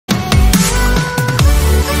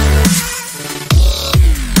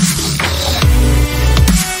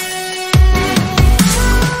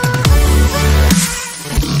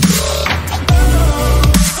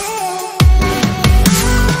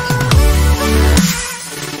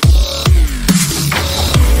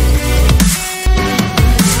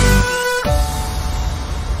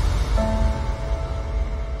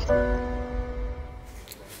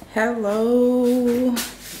Hello,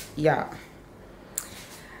 y'all.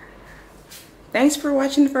 Thanks for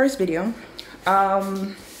watching the first video.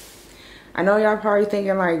 I know y'all probably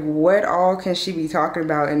thinking like, what all can she be talking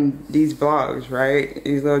about in these vlogs, right?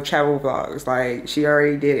 These little travel vlogs, like she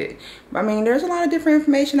already did it. I mean, there's a lot of different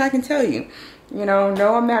information I can tell you. You know,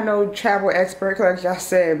 no, I'm not no travel expert, like y'all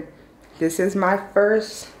said. This is my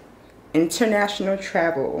first international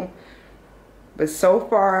travel, but so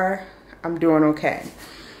far I'm doing okay.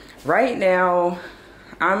 Right now,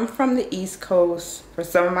 I'm from the East Coast for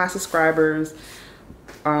some of my subscribers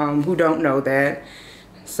who don't know that.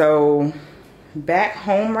 So back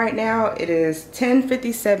home right now, it is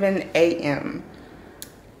 10:57 a.m.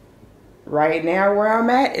 Right now where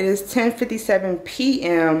I'm at, it is 10:57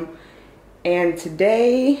 p.m. and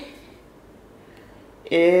today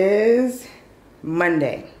is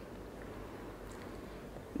Monday.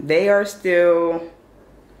 They are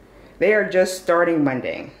just starting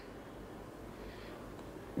Monday.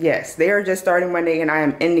 Yes, they are just starting Monday and I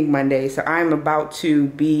am ending Monday. So I'm about to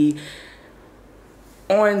be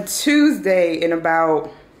on Tuesday in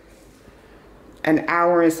about an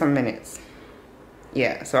hour and some minutes.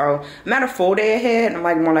 Yeah, so I'm not a full day ahead. I'm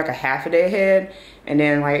like more like a half a day ahead. And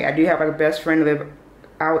then like I do have like a best friend live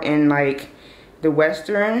out in like the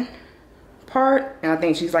western part. And I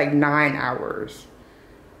think she's like 9 hours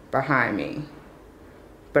behind me.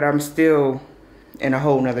 But I'm still in a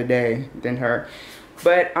whole nother day than her.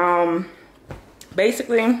 But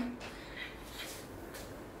basically,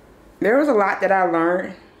 there was a lot that I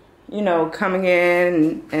learned, you know, coming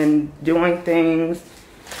in and doing things.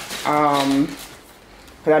 Because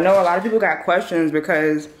I know a lot of people got questions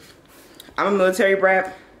because I'm a military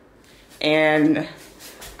brat. And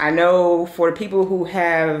I know for the people who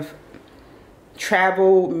have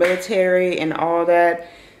traveled military and all that,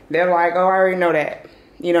 they're like, oh, I already know that.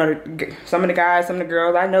 You know, some of the guys, some of the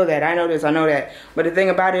girls, I know that, I know this, I know that. But the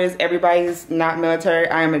thing about it is everybody's not military.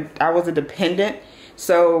 I was a dependent,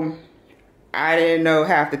 so I didn't know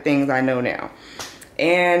half the things I know now.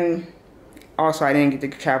 And also I didn't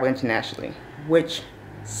get to travel internationally, which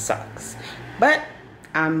sucks. But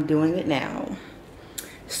I'm doing it now.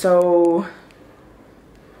 So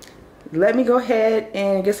let me go ahead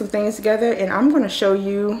and get some things together and I'm gonna show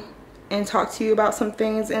you and talk to you about some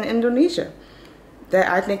things in Indonesia that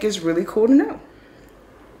I think is really cool to know.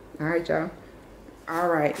 All right, y'all. All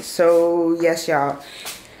right, so yes, y'all.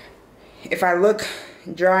 If I look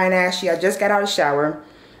dry and ashy, I just got out of the shower.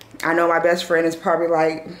 I know my best friend is probably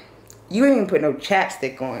like, you ain't even put no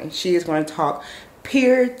chapstick on. She is gonna talk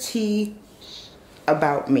pure tea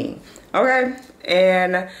about me, okay?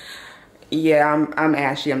 And yeah, I'm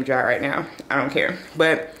ashy, I'm dry right now. I don't care.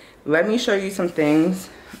 But let me show you some things.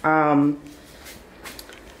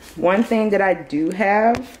 One thing that I do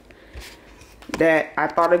have that I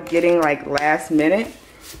thought of getting like last minute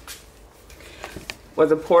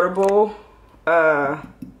was a portable,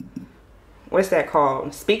 what's that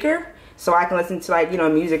called? Speaker. So I can listen to like, you know,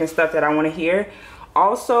 music and stuff that I want to hear.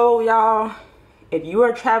 Also, y'all, if you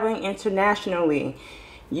are traveling internationally,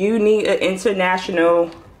 you need an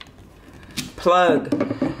international plug.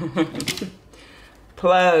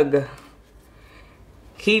 Plug.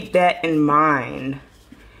 Keep that in mind.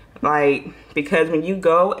 Like, because when you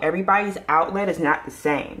go, everybody's outlet is not the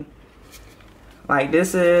same. Like,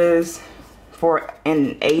 this is for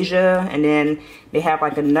in Asia, and then they have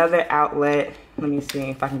like another outlet. Let me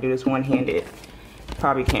see if I can do this one-handed.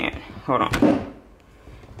 Probably can't. Hold on.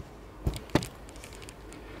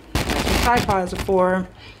 Tripods are for.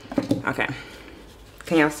 Okay.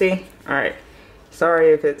 Can y'all see? All right.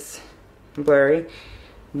 Sorry if it's blurry,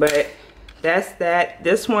 but that's that.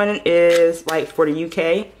 This one is like for the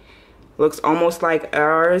UK. Looks almost like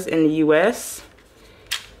ours in the US.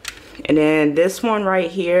 And then this one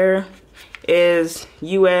right here is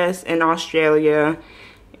US and Australia.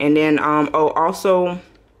 And then oh, also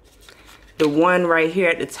the one right here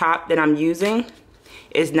at the top that I'm using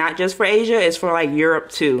is not just for Asia, it's for like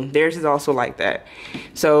Europe too. Theirs is also like that.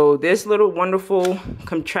 So this little wonderful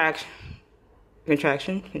contraction,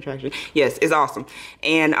 yes, it's awesome.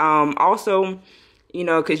 And also, you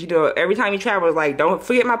know, because, you know, every time you travel, it's like, don't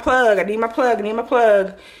forget my plug. I need my plug. I need my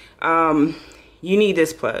plug. You need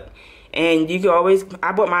this plug. And you can always,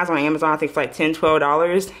 I bought mine on Amazon, I think for like $10,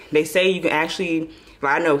 $12. They say you can actually,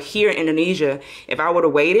 like I know here in Indonesia, if I would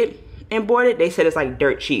have waited and bought it, they said it's like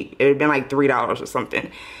dirt cheap. It would have been like $3 or something.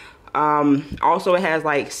 Also, it has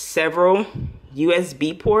like several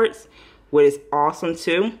USB ports, which is awesome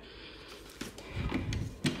too.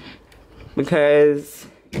 Because,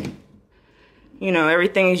 you know,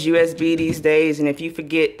 everything is USB these days, and if you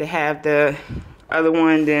forget to have the other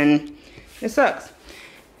one, then it sucks.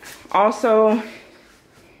 Also,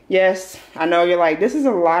 yes, I know you're like, this is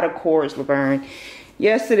a lot of cords, Laverne.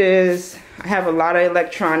 Yes, it is. I have a lot of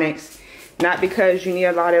electronics. Not because you need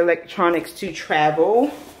a lot of electronics to travel,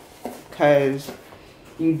 because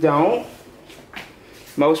you don't.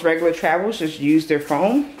 Most regular travelers just use their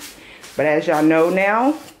phone. But as y'all know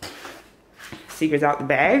now, secrets out the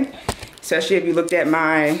bag. Especially if you looked at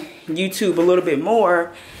my YouTube a little bit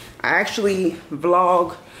more, I actually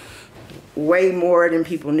vlog way more than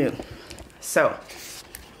people knew. So,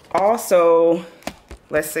 also,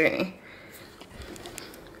 let's see.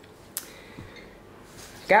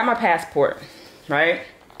 Got my passport, right?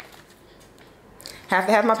 Have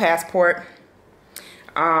to have my passport.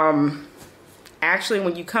 Actually,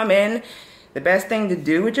 when you come in, the best thing to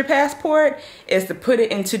do with your passport is to put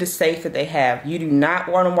it into the safe that they have. You do not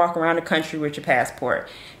want to walk around the country with your passport.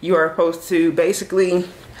 You are supposed to basically,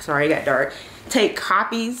 sorry, it got dark, take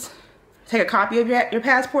copies. Take a copy of your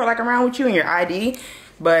passport like around with you and your ID.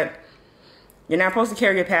 But you're not supposed to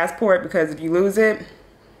carry your passport, because if you lose it,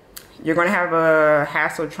 you're going to have a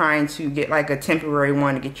hassle trying to get like a temporary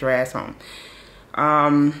one to get your ass home.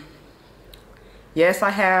 Yes, I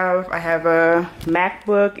have a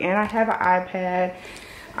MacBook and I have an iPad.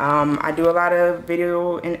 I do a lot of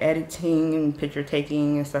video and editing and picture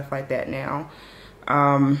taking and stuff like that now.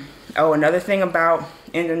 Oh, another thing about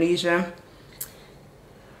Indonesia.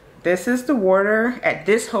 This is the water at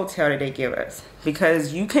this hotel that they give us,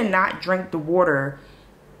 because you cannot drink the water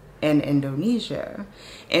in Indonesia.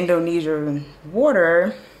 Indonesian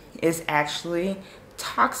water is actually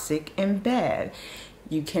toxic and bad.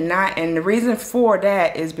 You cannot, and the reason for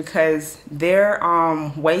that is because their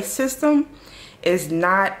waste system is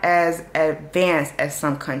not as advanced as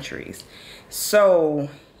some countries. So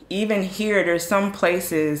even here, there's some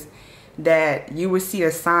places that you would see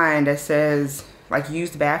a sign that says, like,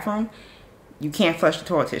 use the bathroom, you can't flush the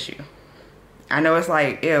toilet tissue. I know it's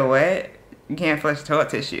like, ew, what? You can't flush the toilet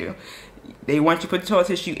tissue. They want you to put the toilet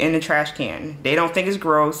tissue in the trash can. They don't think it's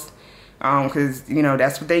gross, because, you know,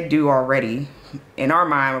 that's what they do already. In our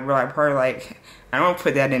mind, we're like, I don't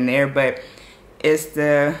put that in there, but it's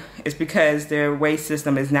because their waste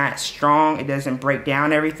system is not strong. It doesn't break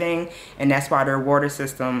down everything, and that's why their water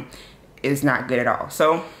system is not good at all.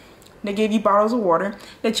 So they give you bottles of water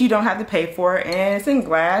that you don't have to pay for, and it's in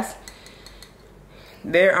glass.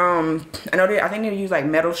 They're I think they use like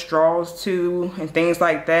metal straws too and things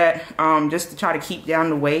like that, just to try to keep down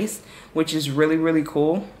the waste, which is really, really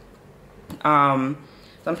cool. Some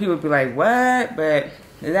people would be like, what? But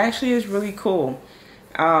it actually is really cool.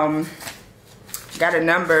 Got a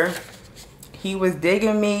number. He was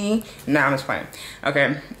digging me. Nah, I'm just playing.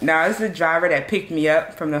 Okay, now this is the driver that picked me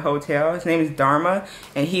up from the hotel. His name is Dharma,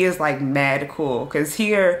 and he is like mad cool, because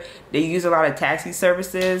here they use a lot of taxi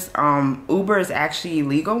services. Uber is actually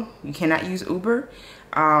illegal. You cannot use Uber.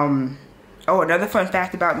 Oh, another fun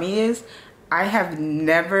fact about me is I have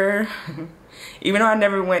never even though I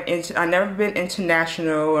never been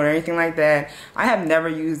international or anything like that, I have never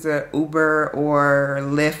used a Uber or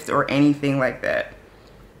Lyft or anything like that.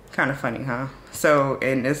 Kind of funny, huh? So,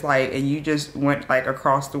 and it's like, and you just went like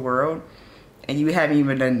across the world and you haven't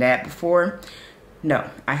even done that before? No,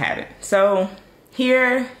 I haven't. So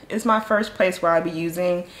here is my first place where I'll be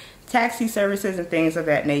using taxi services and things of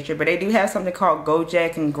that nature. But they do have something called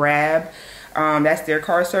Gojek and Grab. That's their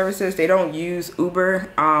car services. They don't use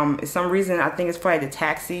Uber. For some reason, I think it's probably the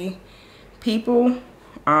taxi people,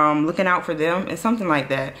 looking out for them. It's something like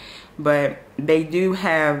that. But they do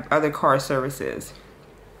have other car services.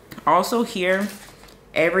 Also here,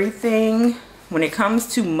 everything, when it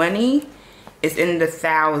comes to money, is in the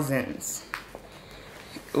thousands.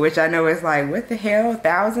 Which I know is like, what the hell,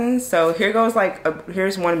 thousands? So here goes like,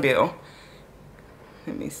 here's one bill.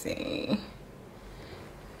 Let me see.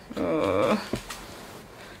 Hold on.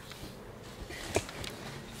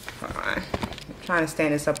 I'm trying to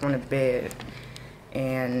stand this up on the bed,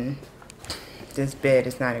 and this bed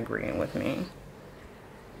is not agreeing with me.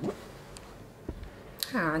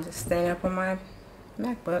 I just stand up on my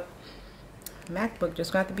MacBook. MacBook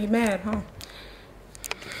just got to be mad, huh?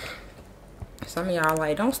 Some of y'all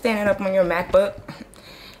like, don't stand it up on your MacBook.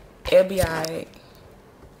 It'll be alright.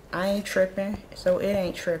 I ain't tripping, so it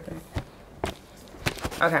ain't tripping.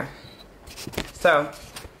 Okay. So,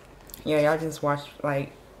 yeah, y'all just watched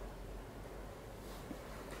like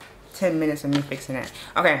 10 minutes of me fixing that.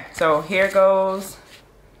 Okay, so here goes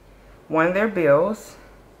one of their bills.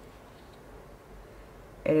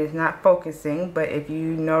 It is not focusing, but if you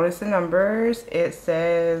notice the numbers, it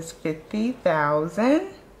says 50,000.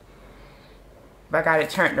 If I got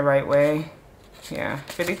it turned the right way. Yeah,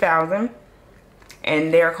 50,000.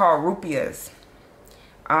 And they're called rupiahs.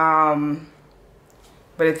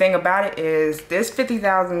 But the thing about it is this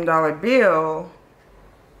 $50,000 bill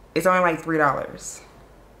is only like $3.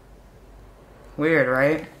 Weird,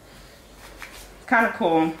 right? Kind of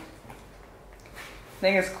cool. I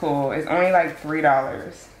think it's cool. It's only like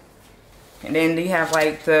 $3. And then you have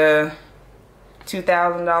like the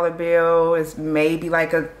 $2,000 bill is maybe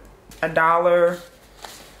like a dollar.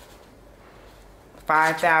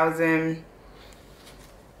 5,000.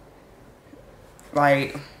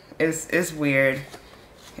 Like it's weird.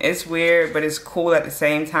 It's weird, but it's cool at the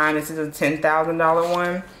same time. This is a $10,000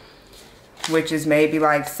 one, which is maybe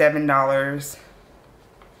like $7.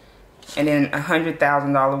 And then a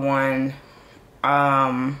 $100,000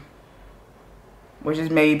 one, which is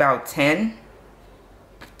maybe about 10.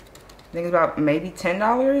 I think it's about maybe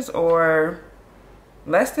 $10 or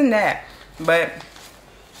less than that. But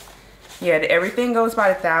yeah, everything goes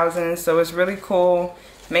by the thousands, so it's really cool.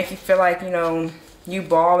 Make you feel like, you know, you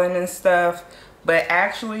balling and stuff. But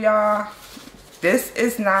actually, y'all, this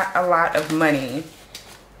is not a lot of money.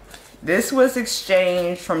 This was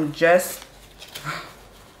exchanged from just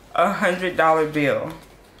a $100 bill.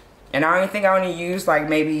 And I only think I only used like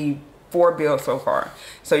maybe 4 bills so far.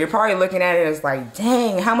 So you're probably looking at it as like,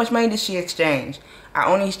 dang, how much money did she exchange?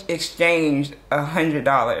 I only exchanged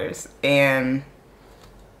 $100. And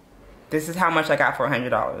this is how much I got for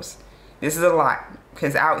 $100. This is a lot.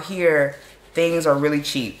 Because out here, things are really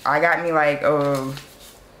cheap. I got me like a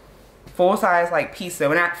full size like pizza.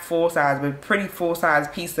 Well, not full size, but pretty full size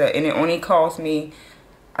pizza. And it only cost me,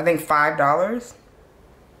 I think, $5.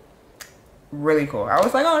 Really cool. I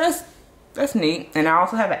was like, oh, that's neat. And I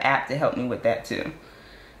also have an app to help me with that too.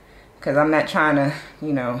 Because I'm not trying to,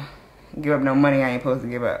 you know, give up no money I ain't supposed to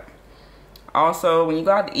give up. Also, when you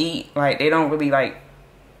go out to eat, like, they don't really like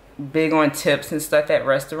big on tips and stuff at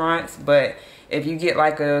restaurants. But if you get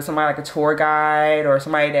like somebody like a tour guide or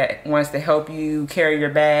somebody that wants to help you carry your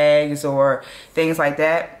bags or things like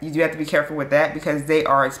that, you do have to be careful with that because they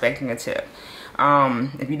are expecting a tip.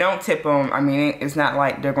 If you don't tip them, I mean, it's not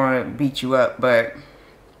like they're going to beat you up, but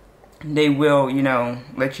they will, you know,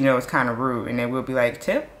 let you know it's kind of rude, and they will be like,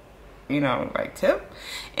 tip, you know, like tip.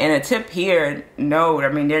 And a tip here, no, I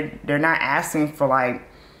mean, they're not asking for like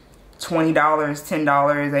 $20,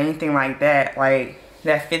 $10, anything like that. Like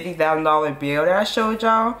that $50,000 bill that I showed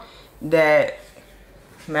y'all, that,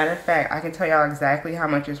 matter of fact, I can tell y'all exactly how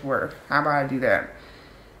much it's worth. How about I do that?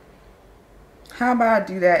 How about I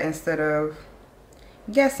do that instead of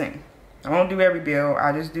guessing? I won't do every bill.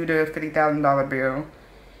 I'll just do the $50,000 bill.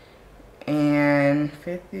 And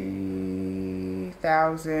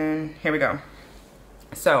 50,000. Here we go.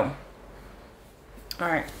 So,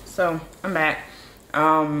 alright, so I'm back.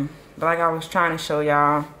 But like I was trying to show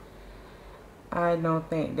y'all, I don't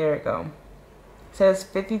think, there it go. It says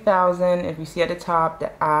 50,000. If you see at the top,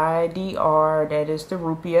 the IDR, that is the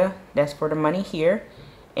rupiah. That's for the money here.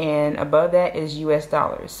 And above that is US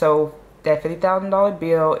dollars. So that $50,000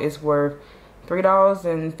 bill is worth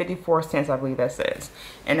 $3.54, I believe that says.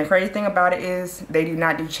 And the crazy thing about it is they do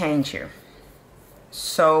not do change here.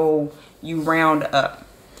 So you round up.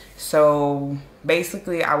 So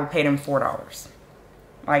basically I would pay them $4.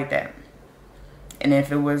 Like that. And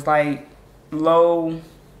if it was like low,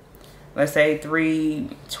 let's say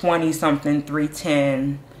 320 something,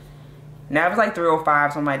 310. Now if it's like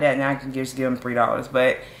 305, something like that, now I can just give them $3.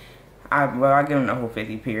 But I'll give them the whole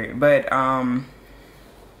 50 period. But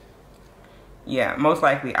yeah, most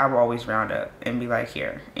likely I will always round up and be like,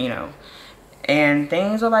 here, you know. And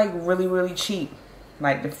things are like really, really cheap.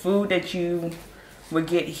 Like the food that you would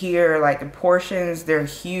get here, like the portions, they're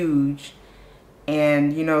huge.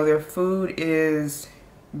 And you know, their food is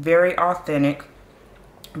very authentic,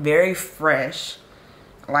 very fresh.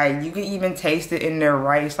 Like you can even taste it in their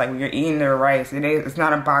rice. Like when you're eating their rice, it's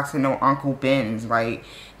not a box of no Uncle Ben's. Like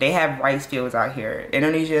they have rice fields out here.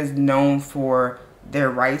 Indonesia is known for their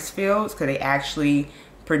rice fields because they actually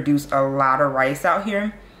produce a lot of rice out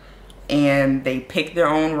here. And they pick their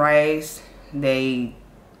own rice. They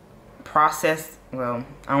process, well,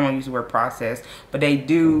 I don't want to use the word process, but they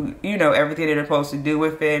do, you know, everything that they're supposed to do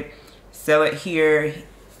with it. Sell it here,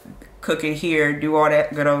 cook it here, do all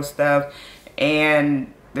that good old stuff.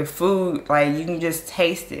 And the food, like, you can just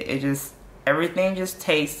taste it. It just, everything just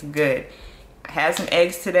tastes good. I had some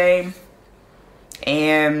eggs today,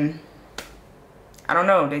 and I don't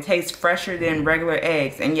know, they taste fresher than regular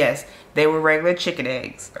eggs. And yes, they were regular chicken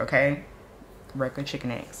eggs, okay? Regular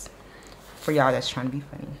chicken eggs. For y'all that's trying to be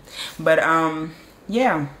funny. But,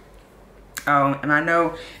 yeah. Oh, and I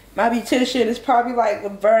know my beautician is probably like,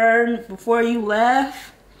 Laverne, before you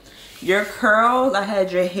left, your curls, I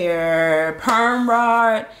had your hair perm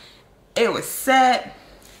rod, it was set,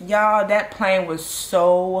 Y'all, that plane was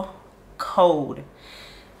so cold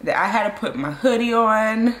that I had to put my hoodie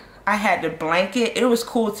on. I had the blanket. It was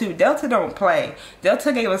cool too. Delta don't play.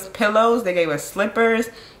 Delta gave us pillows. They gave us slippers.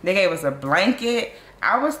 They gave us a blanket.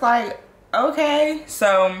 I was like, okay.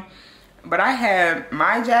 So, but I had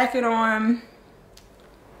my jacket on,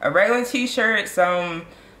 a regular t-shirt, some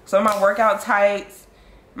of my workout tights,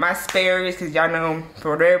 my Sperry's, because y'all know,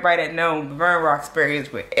 for everybody that know, Laverne rocks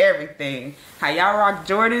Sperry's with everything. How y'all rock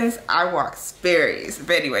Jordans, I rock Sperry's.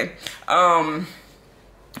 But anyway, I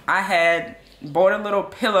had bought a little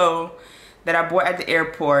pillow that I bought at the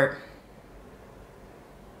airport.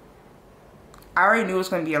 I already knew it was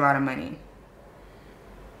going to be a lot of money.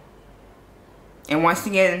 And once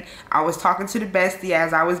again, I was talking to the bestie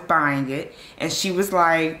as I was buying it, and she was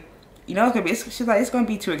like, you know, she's like, it's gonna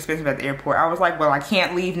be too expensive at the airport. I was like, well, I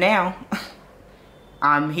can't leave now.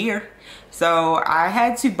 I'm here. So I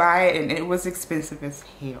had to buy it, and it was expensive as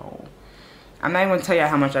hell. I'm not even gonna tell y'all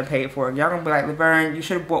how much I paid for it. Y'all gonna be like, Laverne, you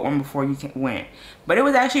should have bought one before you went. But it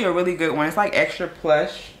was actually a really good one. It's like extra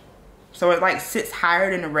plush. So it like sits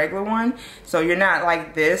higher than the regular one. So you're not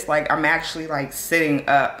like this, like I'm actually like sitting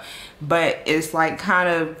up. But it's like kind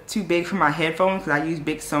of too big for my headphones, because I use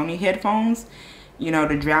big Sony headphones, you know,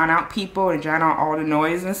 to drown out people and drown out all the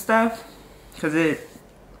noise and stuff. Because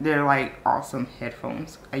they're like awesome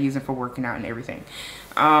headphones. I use them for working out and everything.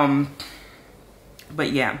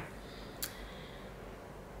 But yeah.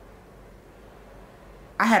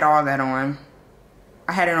 I had all that on.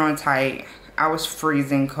 I had it on tight. I was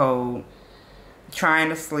freezing cold, trying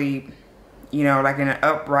to sleep, you know, like in an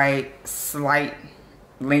upright, slight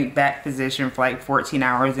lean back position for like 14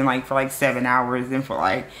 hours and like for like 7 hours and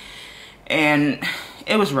and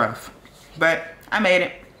it was rough, but I made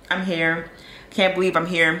it. I'm here. Can't believe I'm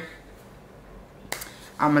here.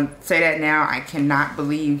 I'm gonna say that now. I cannot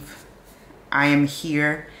believe I am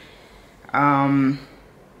here.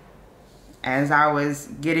 As I was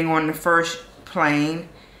getting on the first plane,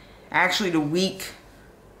 actually the week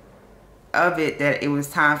of it that it was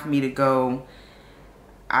time for me to go,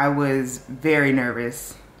 I was very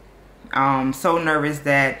nervous. So nervous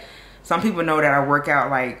that some people know that I work out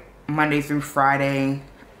like Monday through Friday.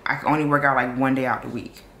 I can only work out like one day out the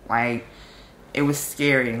week. Like, it was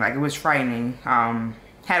scary. Like, it was frightening.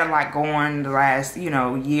 Had a lot going the last, you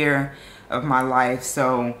know, year of my life.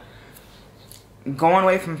 So going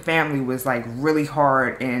away from family was like really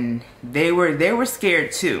hard, and they were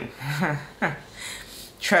scared too.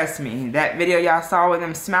 Trust me, that video y'all saw with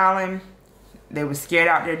them smiling, they were scared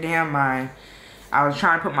out their damn mind. I was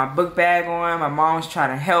trying to put my book bag on. My mom was trying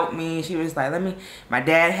to help me. She was like, my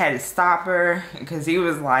dad had to stop her, because he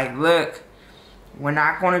was like, look, we're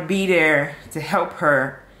not going to be there to help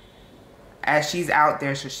her as she's out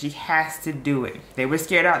there, so she has to do it. They were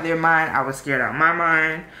scared out their mind. I was scared out my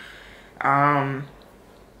mind.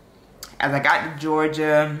 As I got to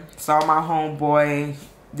Georgia, saw my homeboy,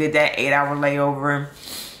 did that 8-hour layover.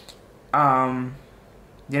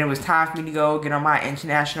 Then it was time for me to go get on my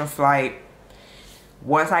international flight.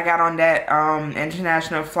 Once I got on that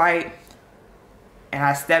international flight and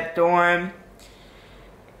I stepped on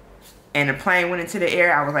and the plane went into the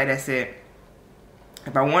air, I was like, that's it.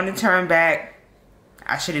 If I wanted to turn back,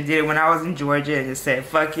 I should have did it when I was in Georgia and just said,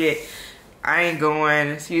 fuck it, I ain't going,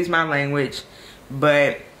 excuse my language.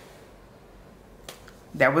 But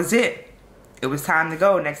that was it. It was time to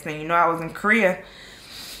go. Next thing you know, I was in Korea.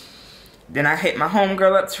 Then I hit my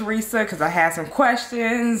homegirl up, Teresa, because I had some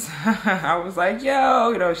questions. I was like,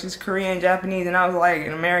 yo, you know, she's Korean, Japanese, and I was like,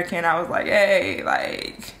 an American. I was like, hey,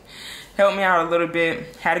 like, help me out a little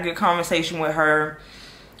bit. Had a good conversation with her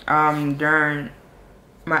during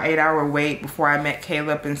my 8-hour wait before I met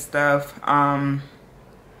Caleb and stuff.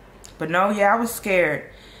 But no, yeah, I was scared.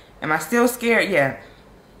 Am I still scared? Yeah.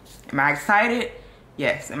 Am I excited?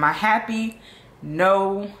 Yes. Am I happy?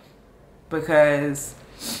 No, because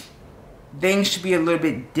things should be a little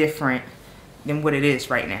bit different than what it is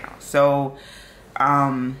right now. So,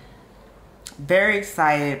 very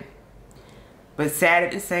excited, but sad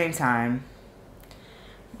at the same time.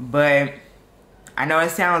 But I know it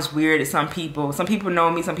sounds weird to some people. Some people know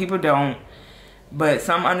me, some people don't. But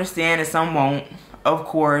some understand and some won't. Of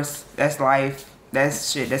course, that's life.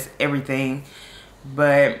 That's shit. That's everything.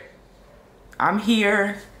 But I'm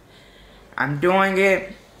here. I'm doing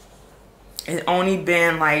it. It's only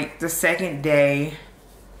been like the 2nd day.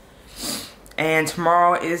 And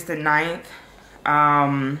tomorrow is the 9th.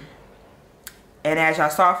 And as y'all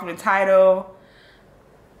saw from the title,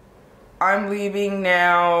 I'm leaving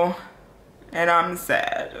now. And I'm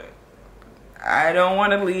sad. I don't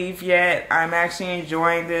want to leave yet. I'm actually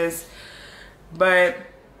enjoying this. But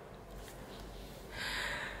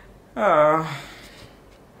Oh.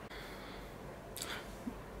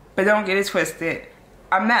 But don't get it twisted.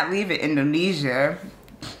 I'm not leaving Indonesia.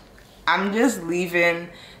 I'm just leaving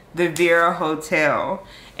the Vera Hotel.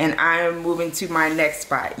 And I am moving to my next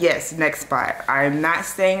spot. Yes, next spot. I am not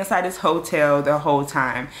staying inside this hotel the whole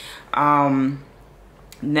time.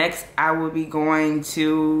 Next, I will be going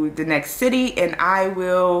to the next city, and I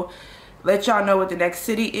will let y'all know what the next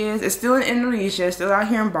city is. It's still in Indonesia, still out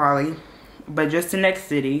here in Bali, but just the next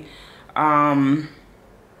city. I'll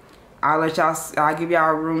give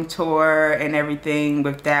y'all a room tour and everything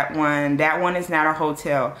with that one. That one is not a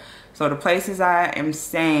hotel. So the places I am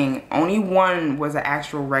staying, only one was an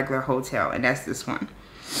actual regular hotel, and that's this one.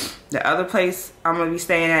 The other place I'm gonna be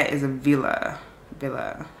staying at is a villa.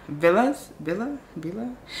 Villas?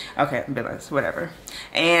 Okay, villas, whatever.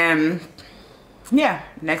 And yeah,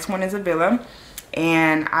 next one is a villa.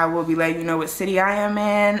 And I will be letting you know what city I am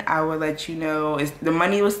in. I will let you know, the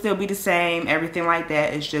money will still be the same, everything like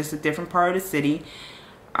that. It's just a different part of the city.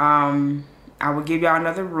 I will give y'all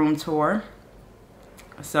another room tour.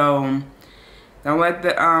 So don't let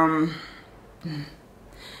the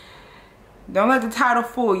title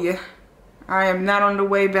fool you. I am not on the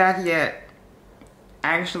way back yet.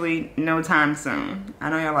 Actually, no time soon. I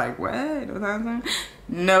know y'all like, what? No time soon?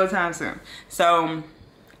 No time soon. So,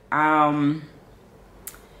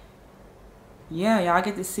 yeah, y'all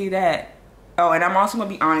get to see that. Oh, and I'm also gonna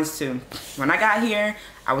be honest too. When I got here,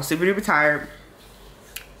 I was super duper tired.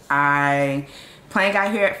 Plane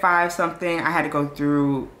got here at 5 something. I had to go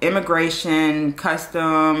through immigration,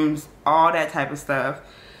 customs, all that type of stuff.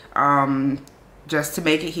 Just to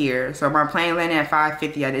make it here. So my plane landed at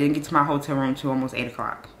 5:50. I didn't get to my hotel room till almost 8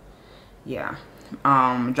 o'clock. Yeah.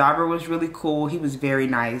 Driver was really cool. He was very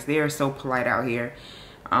nice. They are so polite out here.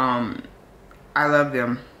 I love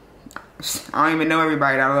them. I don't even know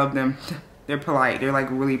everybody. I love them. They're polite. They're like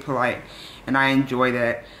really polite. And I enjoy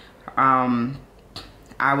that.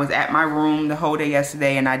 I was at my room the whole day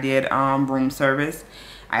yesterday, and I did room service.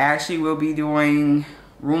 I actually will be doing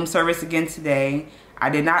room service again today. I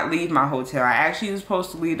did not leave my hotel. I actually was supposed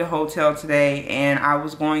to leave the hotel today, and I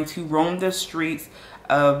was going to roam the streets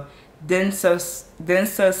of Densapar.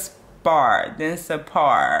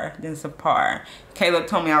 Caleb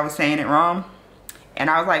told me I was saying it wrong, and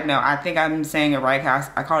I was like, no, I think I'm saying it right.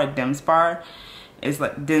 I call it Demspar. It's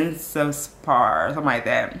like Densapar, something like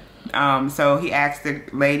that. So he asked the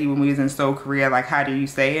lady when we was in Seoul, Korea, like, how do you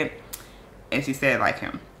say it? And she said it like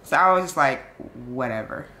him. So I was just like,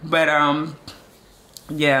 whatever. But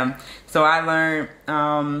yeah, so I learned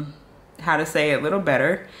how to say it a little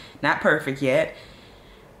better. Not perfect yet,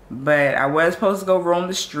 but I was supposed to go roam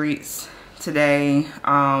the streets today,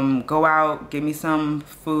 go out, get me some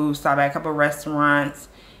food, stop at a couple restaurants,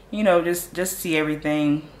 you know, just see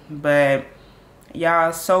everything. But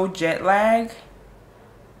y'all, so jet lag.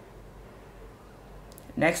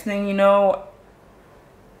 Next thing you know,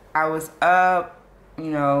 I was up,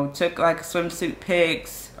 you know, took like swimsuit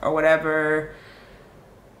pics or whatever.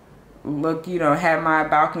 Look, you know, had my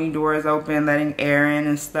balcony doors open, letting air in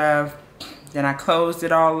and stuff. Then I closed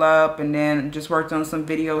it all up, and then just worked on some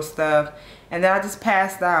video stuff. And then I just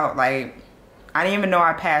passed out. Like, I didn't even know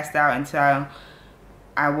I passed out until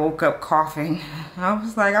I woke up coughing. I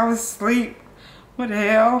was like, I was asleep. What the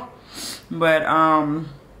hell? But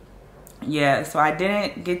yeah, so I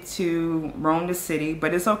didn't get to roam the city,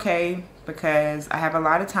 but it's okay because I have a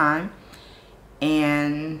lot of time.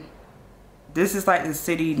 And this is like the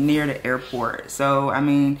city near the airport. So, I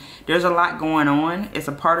mean, there's a lot going on. It's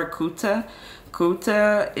a part of Kuta.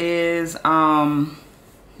 Kuta is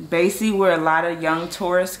basically where a lot of young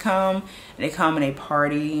tourists come. They come and they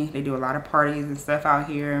party. They do a lot of parties and stuff out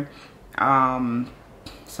here.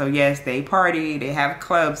 So yes, they party. They have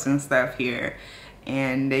clubs and stuff here.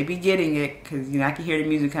 And they be getting it because, you know, I can hear the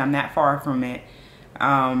music. I'm not far from it.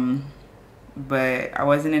 But I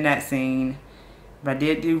wasn't in that scene. But I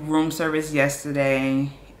did do room service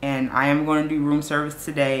yesterday, and I am going to do room service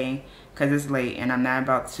today because it's late and I'm not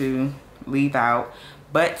about to leave out.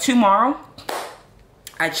 But tomorrow,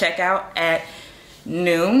 I check out at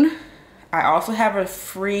noon. I also have a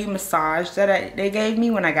free massage that they gave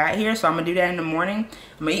me when I got here, so I'm going to do that in the morning.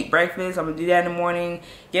 I'm going to eat breakfast. I'm going to do that in the morning,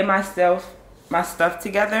 get my stuff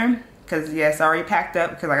together because, yes, I already packed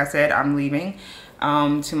up because, like I said, I'm leaving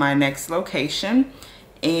to my next location.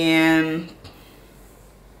 And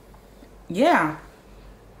yeah.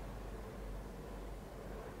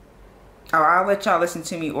 Oh, I'll let y'all listen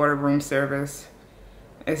to me order room service.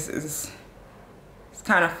 It's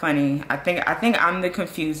kind of funny. I think I'm the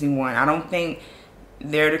confusing one. I don't think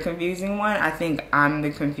they're the confusing one. I think I'm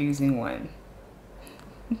the confusing one.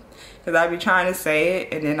 Because I'd be trying to say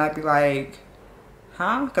it and then I'd be like,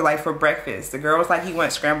 huh? Because like for breakfast, the girl was like, he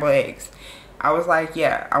wants scrambled eggs. I was like,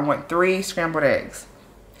 yeah, I want 3 scrambled eggs.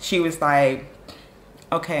 She was like,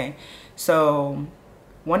 okay, so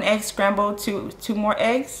 1 egg scrambled, two more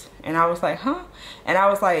eggs? And I was like, huh? And I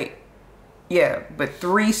was like, yeah, but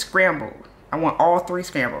 3 scrambled. I want all 3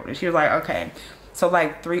 scrambled. And she was like, okay. So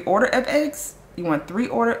like 3 order of eggs? You want 3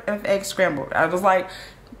 order of eggs scrambled? I was like,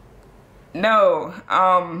 no,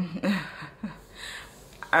 I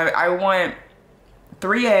want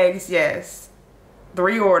 3 eggs, yes,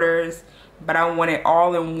 3 orders, but I want it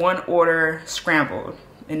all in 1 order scrambled.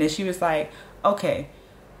 And then she was like, okay,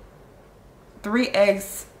 3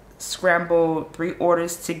 eggs scrambled, 3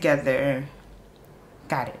 orders together.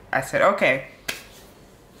 Got it. I said, okay.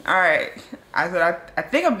 All right. I said, I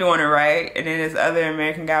think I'm doing it right. And then this other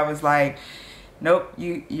American guy was like, nope,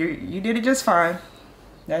 you did it just fine.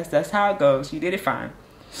 That's how it goes. You did it fine.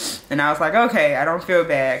 And I was like, okay, I don't feel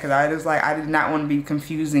bad, because I did not want to be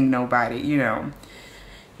confusing nobody, you know.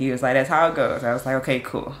 He was like, that's how it goes. I was like, okay,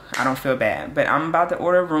 cool. I don't feel bad. But I'm about to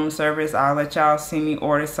order room service. I'll let y'all see me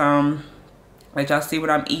order some. Let y'all see what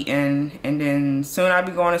I'm eating. And then soon I'll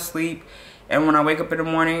be going to sleep. And when I wake up in the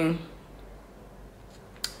morning,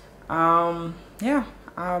 yeah,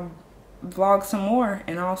 I'll vlog some more.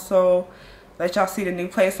 And also let y'all see the new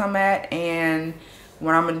place I'm at. And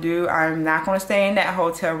what I'm gonna do, I'm not gonna stay in that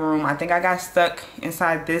hotel room. I think I got stuck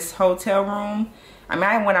inside this hotel room. I mean,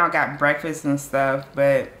 I went out and got breakfast and stuff,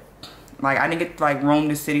 but like I didn't get to like roam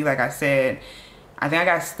the city like I said. I think I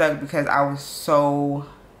got stuck because I was so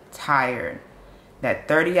tired. That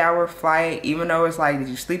 30-hour flight, even though it's like, did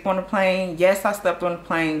you sleep on the plane? Yes, I slept on the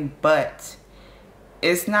plane, but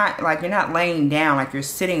it's not like you're not laying down, like you're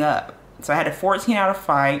sitting up. So I had a 14-hour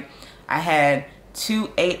flight. I had 2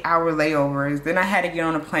 8-hour layovers. Then I had to get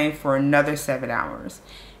on a plane for another 7 hours.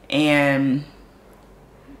 And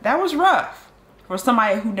that was rough for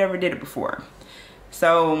somebody who never did it before.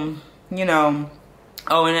 So, you know,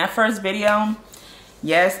 oh, in that first video,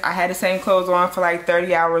 yes, I had the same clothes on for like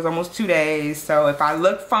 30 hours, almost 2 days. So if I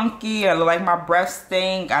look funky, I look like my breath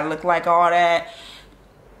stink, I look like all that,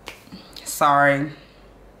 sorry.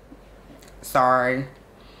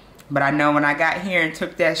 But I know when I got here and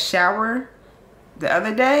took that shower the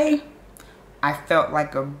other day, I felt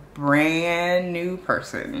like a brand new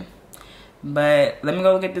person. But let me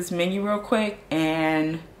go look at this menu real quick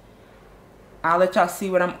and I'll let y'all see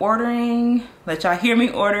what I'm ordering, let y'all hear me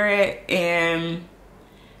order it, and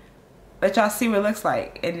let y'all see what it looks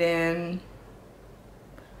like. And then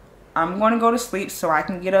I'm going to go to sleep so I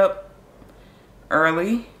can get up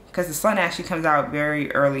early, because the sun actually comes out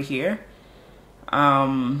very early here.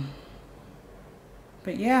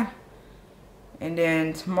 But yeah, and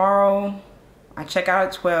then tomorrow I check out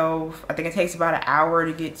at 12. I think it takes about an hour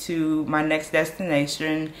to get to my next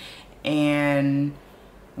destination, and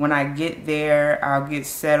when I get there I'll get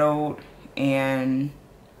settled and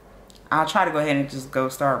I'll try to go ahead and just go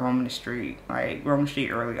start roaming the street, like roam the street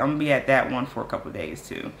early. I'm gonna be at that one for a couple of days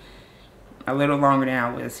too, a little longer than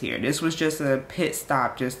I was here. This was just a pit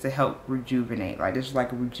stop just to help rejuvenate. Like this was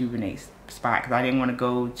like a rejuvenate spot, because I didn't want to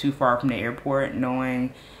go too far from the airport,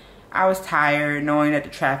 knowing I was tired, knowing that the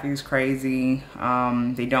traffic is crazy.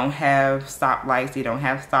 They don't have stoplights, they don't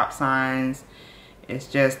have stop signs. It's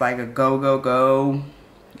just like a go, go, go.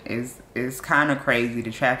 It's kind of crazy.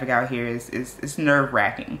 The traffic out here is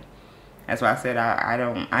nerve-wracking. That's why I said I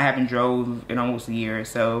haven't drove in almost a year,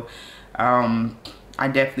 so I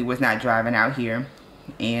definitely was not driving out here.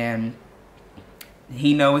 And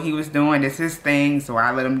he know what he was doing. This is his thing, so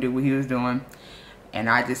I let him do what he was doing. And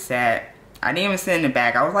I just sat. I didn't even sit in the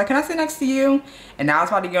back. I was like, can I sit next to you? And I was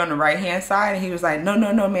about to get on the right hand side, and he was like, no,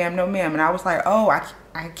 no, no, ma'am, no, ma'am. And I was like, oh,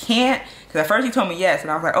 I can't. Because at first he told me yes, and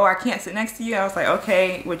I was like, oh, I can't sit next to you. I was like,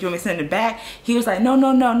 okay, what, you want me to sit in the back? He was like, no,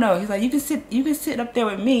 no, no, no. He's like, you can sit up there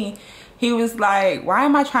with me. He was like, why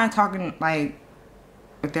am I trying to talk like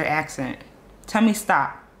with their accent? Tell me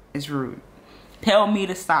stop. It's rude. Tell me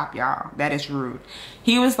to stop, y'all. That is rude.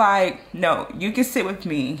 He was like, no, you can sit with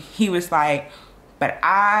me. He was like, but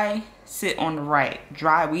I sit on the right.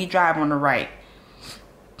 We drive on the right.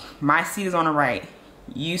 My seat is on the right.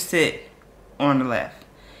 You sit on the left.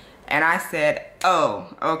 And I said,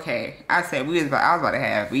 oh, okay. I said I was about to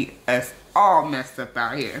have us all messed up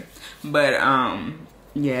out here. But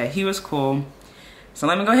yeah, he was cool. So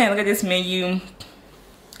let me go ahead and look at this menu,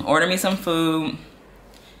 order me some food,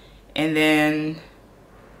 and then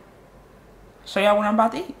show y'all what I'm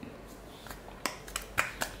about to eat.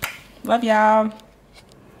 Love y'all.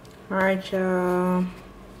 Alright, y'all.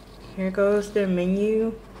 Here goes the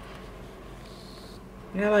menu.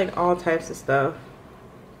 You got like all types of stuff.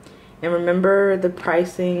 And remember, the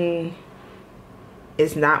pricing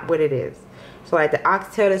is not what it is. So like the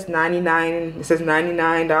oxtail is 99, it says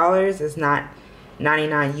 $99. It's not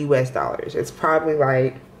 99 US dollars. It's probably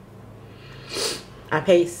like, I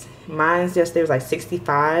paid, mine's yesterday was like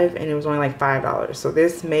 65 and it was only like $5. So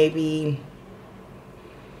this may be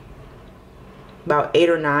about $8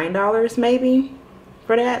 or $9 maybe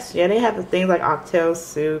for that. So yeah, they have the things like oxtail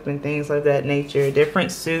soup and things like that nature.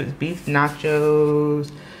 Different soups, beef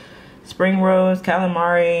nachos, spring rolls,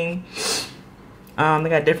 calamari. They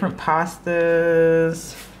got different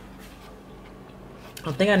pastas.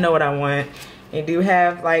 I think I know what I want. They do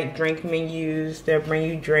have like drink menus. They'll bring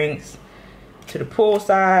you drinks to the pool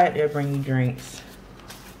side. They'll bring you drinks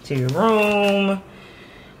to your room.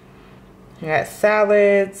 They got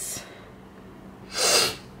salads.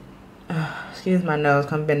 Excuse my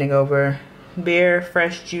nose, I'm bending over. Beer,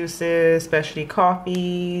 fresh juices, specialty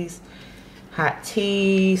coffees, hot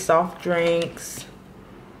tea, soft drinks.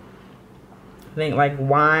 I think like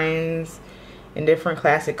wines and different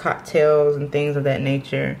classic cocktails and things of that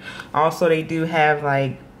nature. Also, they do have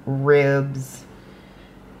like ribs,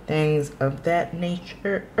 things of that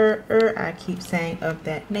nature. I keep saying of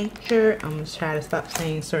that nature. I'm gonna try to stop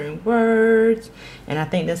saying certain words. And I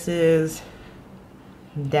think this is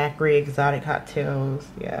daiquiri exotic cocktails.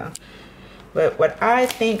 Yeah. But what I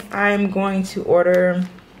think I'm going to order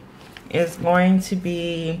is going to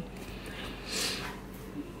be,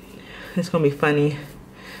 it's gonna be funny.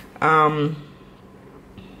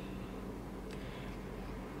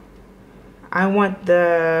 I want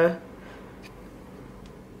the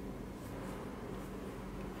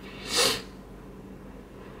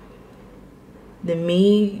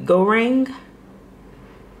mee goreng.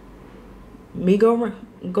 Mee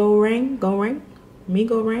goreng.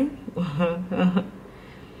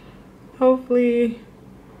 Hopefully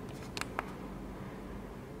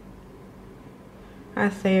I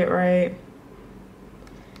say it right.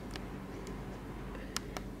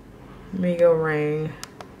 Mee goreng.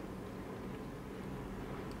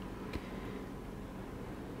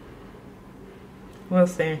 We'll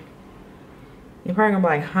see. You're probably gonna be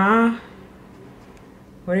like, huh?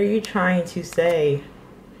 What are you trying to say?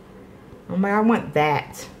 I'm like, I want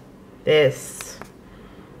that. This.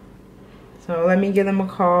 So let me give them a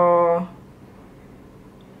call.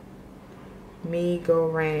 Mee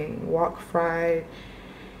goreng. Wok fried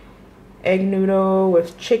egg noodle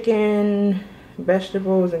with chicken,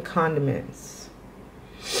 vegetables, and condiments.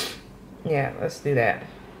 Yeah, let's do that.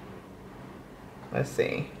 Let's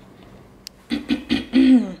see.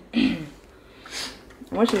 I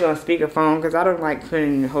want you to go on speakerphone because I don't like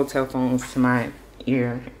putting hotel phones to my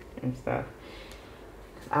ear and stuff.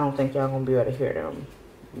 I don't think y'all gonna be able to hear them.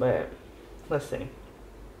 But let's see.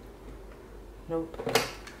 Nope.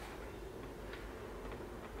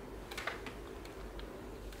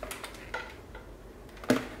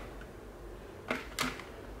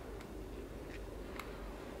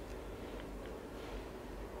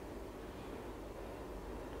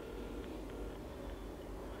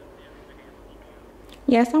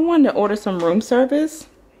 Yes, I wanted to order some room service.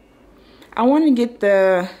 I want to get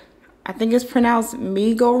the, I think it's pronounced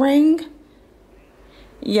mee goreng.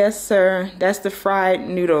 Yes, sir. That's the fried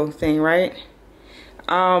noodle thing, right?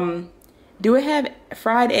 Do it have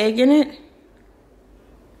fried egg in it?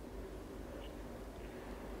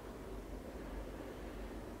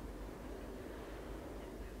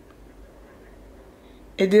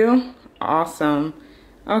 It do? Awesome.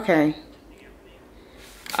 Okay.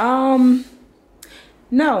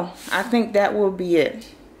 No, I think that will be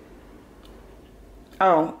it.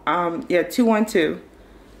 Oh, yeah, 212.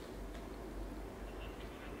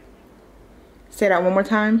 Say that one more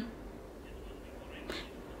time.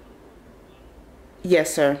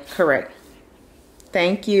 Yes, sir. Correct.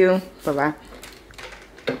 Thank you. Bye-bye.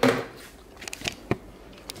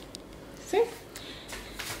 See?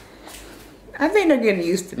 I think they're getting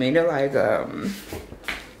used to me. They're like,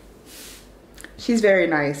 she's very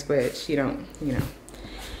nice, but she don't, you know.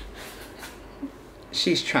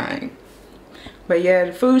 She's trying. But yeah,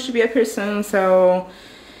 the food should be up here soon. So,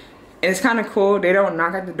 and it's kind of cool. They don't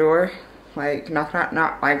knock at the door, like knock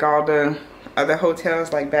like all the other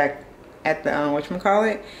hotels, like back at the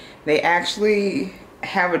whatchamacallit. They actually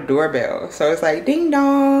have a doorbell, so it's like ding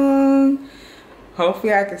dong.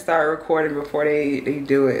 Hopefully, I can start recording before they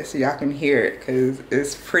do it, so y'all can hear it, cause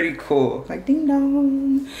it's pretty cool. Like ding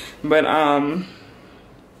dong. But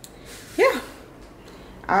yeah.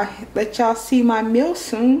 I'll let y'all see my meal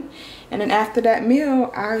soon, and then after that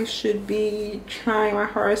meal I should be trying my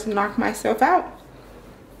hardest to knock myself out,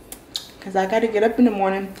 because I got to get up in the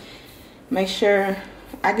morning, make sure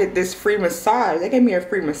I get this free massage. They gave me a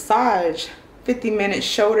free massage, 50-minute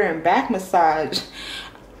shoulder and back massage.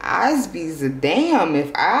 I'd be the damn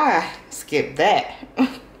if I skip that.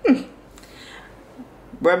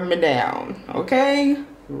 Rub me down, okay?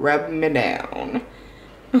 Rub me down.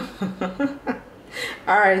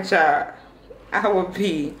 Alright, y'all. I will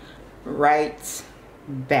be right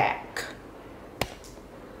back.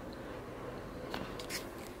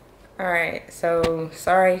 Alright, so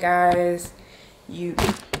sorry guys. You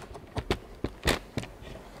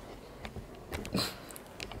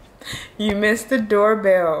missed the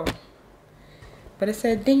doorbell. But it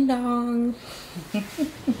said ding dong.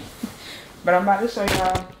 But I'm about to show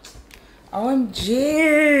y'all.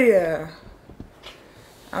 OMG.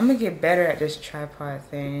 I'm gonna get better at this tripod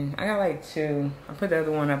thing. I got like 2. I put the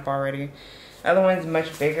other one up already. The other one's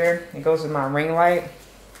much bigger. It goes with my ring light.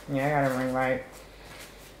 Yeah, I got a ring light.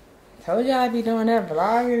 Told y'all I'd be doing that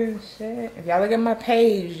vlogging and shit. If y'all look at my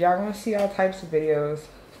page, y'all gonna see all types of videos.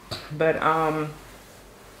 But about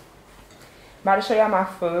to show y'all my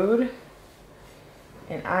food.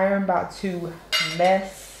 And I am about to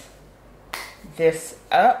mess this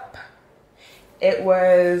up. It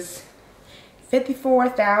was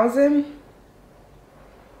 $54,000.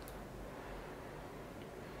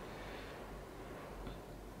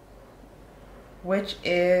 Which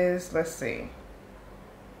is, let's see.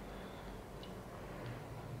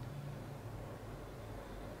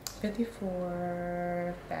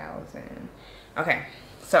 $54,000. Okay,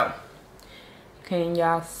 so can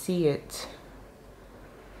y'all see it?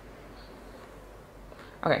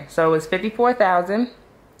 Okay, so it's $54,000.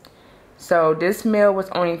 So this meal was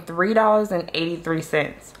only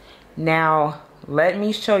 $3.83. Now let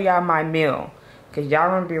me show y'all my meal, cause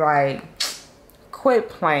y'all gonna be like, quit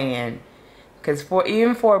playing. Cause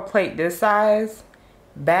even for a plate this size,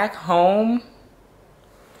 back home,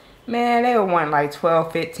 man, they would want like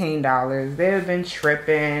 $12, $15. They have been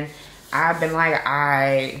tripping. I've been like,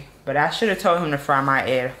 alright, but I should have told him to fry my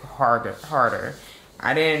egg harder.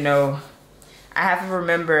 I didn't know. I have to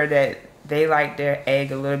remember that they like their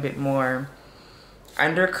egg a little bit more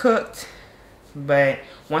undercooked. But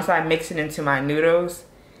once I mix it into my noodles,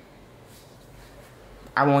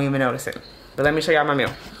 I won't even notice it. But let me show y'all my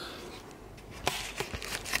meal.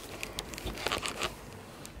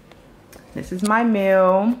 This is my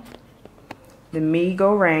meal. The mee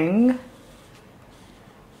goreng.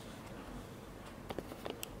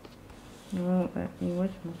 Won't let me,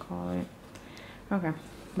 whatchamacallit. Okay,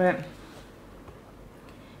 but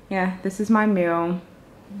yeah, this is my meal.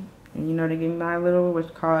 And you know, they give me my little,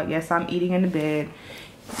 whatchamacallit. Yes, I'm eating in the bed.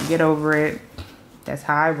 Get over it. That's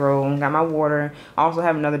how I roll. Got my water. I also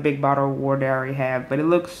have another big bottle of water that I already have. But it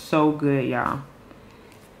looks so good, y'all.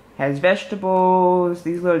 Has vegetables.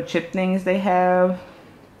 These little chip things they have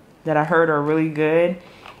that I heard are really good.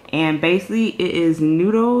 And basically, it is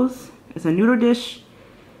noodles. It's a noodle dish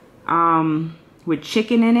with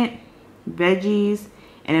chicken in it, veggies,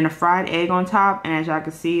 and then a fried egg on top. And as y'all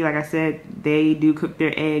can see, like I said, they do cook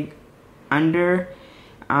their egg under.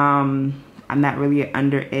 I'm not really an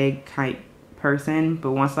under egg type person,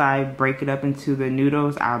 but once I break it up into the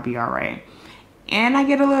noodles, I'll be alright. And I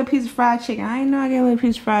get a little piece of fried chicken. I didn't know I get a little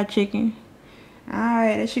piece of fried chicken.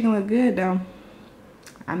 Alright, that chicken look good though.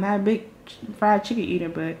 I'm not a big fried chicken eater,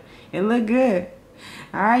 but it look good.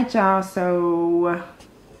 Alright, y'all, so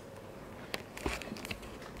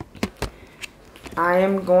I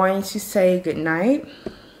am going to say goodnight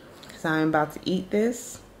because I'm about to eat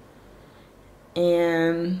this.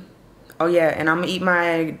 And oh yeah, and I'm gonna eat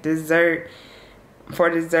my dessert. For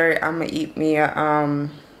dessert, I'm gonna eat me a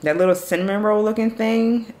that little cinnamon roll looking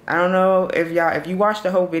thing. I don't know if you watched the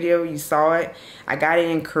whole video, you saw it. I got it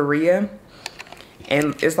in Korea.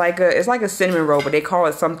 And it's like a cinnamon roll, but they call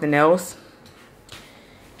it something else.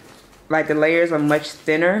 Like the layers are much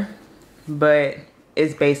thinner, but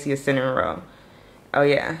it's basically a cinnamon roll. Oh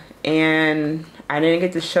yeah, and I didn't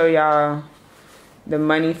get to show y'all the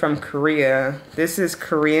money from Korea. This is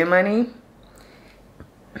Korean money.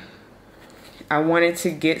 I wanted to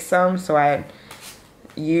get some, so I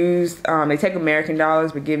used, they take American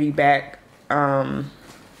dollars but give you back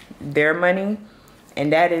their money,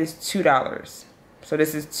 and that is $2. So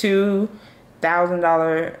this is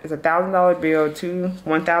 $2,000. It's a $1,000 bill, two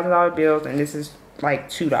 $1,000 bills, and this is like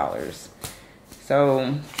 $2.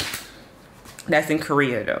 So that's in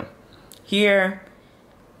Korea though. Here,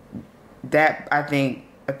 that I think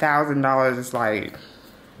 $1,000 is like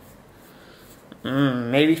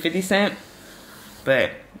maybe 50 cents.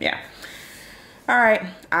 But yeah. Alright,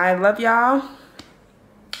 I love y'all.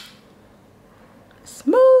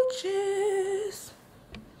 Smooches.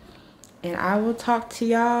 And I will talk to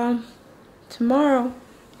y'all tomorrow.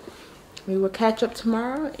 we will catch up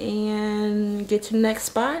tomorrow and get to the next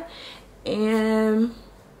spot and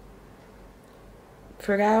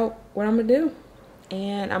figure out what I'm gonna do.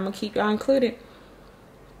 And I'm gonna keep y'all included.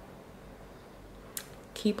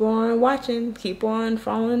 Keep on watching, keep on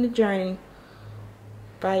following the journey.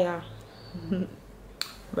 Bye, y'all.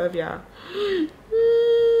 Love y'all.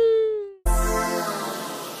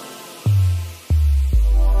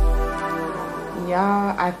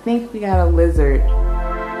 Y'all, I think we got a lizard.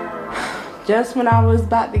 Just when I was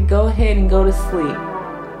about to go ahead and go to sleep,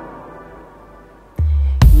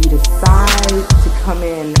 you decide to come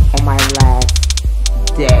in on my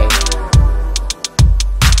last day.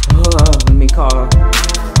 Oh, let me call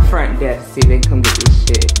front desk, see if they can come get this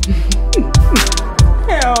shit.